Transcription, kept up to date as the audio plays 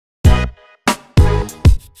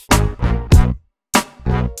Hey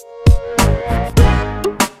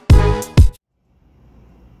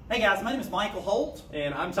guys, my name is Michael Holt.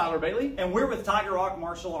 And I'm Tyler Bailey. And we're with Tiger Rock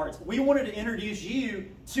Martial Arts. We wanted to introduce you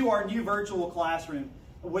to our new virtual classroom.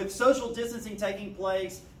 With social distancing taking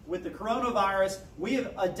place, with the coronavirus, we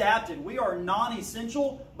have adapted. We are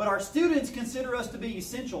non-essential, but our students consider us to be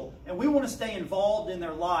essential, and we want to stay involved in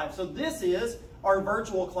their lives. So this is our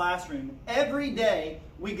virtual classroom. Every day,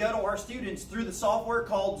 we go to our students through the software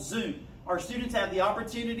called Zoom. Our students have the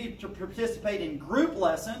opportunity to participate in group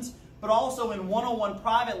lessons, but also in one-on-one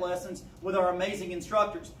private lessons with our amazing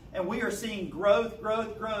instructors. And we are seeing growth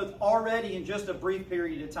already in just a brief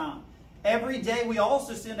period of time. Every day we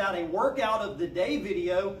also send out a workout of the day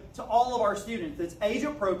video to all of our students that's age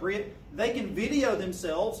appropriate. They can video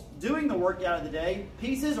themselves doing the workout of the day,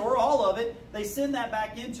 pieces or all of it. They send that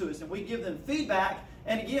back into us and we give them feedback.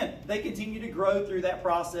 And again, they continue to grow through that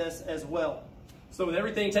process as well. So with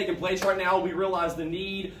everything taking place right now, we realize the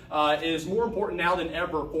need is more important now than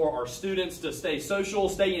ever for our students to stay social,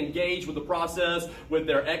 stay engaged with the process, with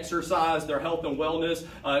their exercise, their health and wellness.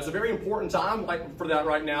 It's a very important time for that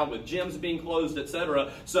right now with gyms being closed,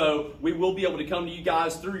 etc. So we will be able to come to you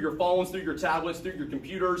guys through your phones, through your tablets, through your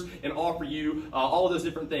computers, and offer you all of those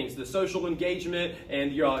different things, the social engagement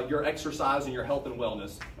and your exercise and your health and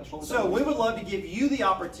wellness. So we would love to give you the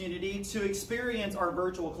opportunity to experience our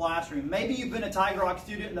virtual classroom. Maybe you've been a Tiger Rock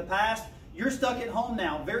student in the past, you're stuck at home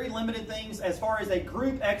now, very limited things as far as a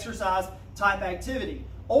group exercise type activity,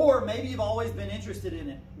 or maybe you've always been interested in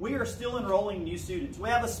it. We are still enrolling new students. We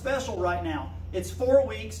have a special right now. It's 4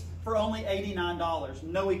 weeks for only $89.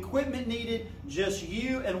 No equipment needed, just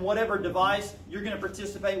you and whatever device you're going to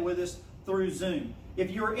participate with us through Zoom. If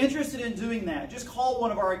you are interested in doing that, just call one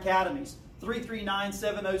of our academies,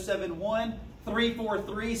 339-7071,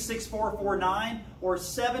 343-6449 or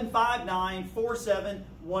 759-4711.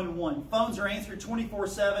 Phones are answered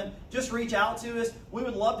 24/7. Just reach out to us. We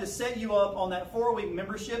would love to set you up on that 4-week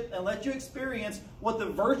membership and let you experience what the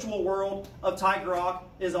virtual world of Tiger Rock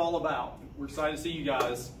is all about. We're excited to see you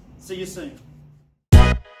guys. See you soon.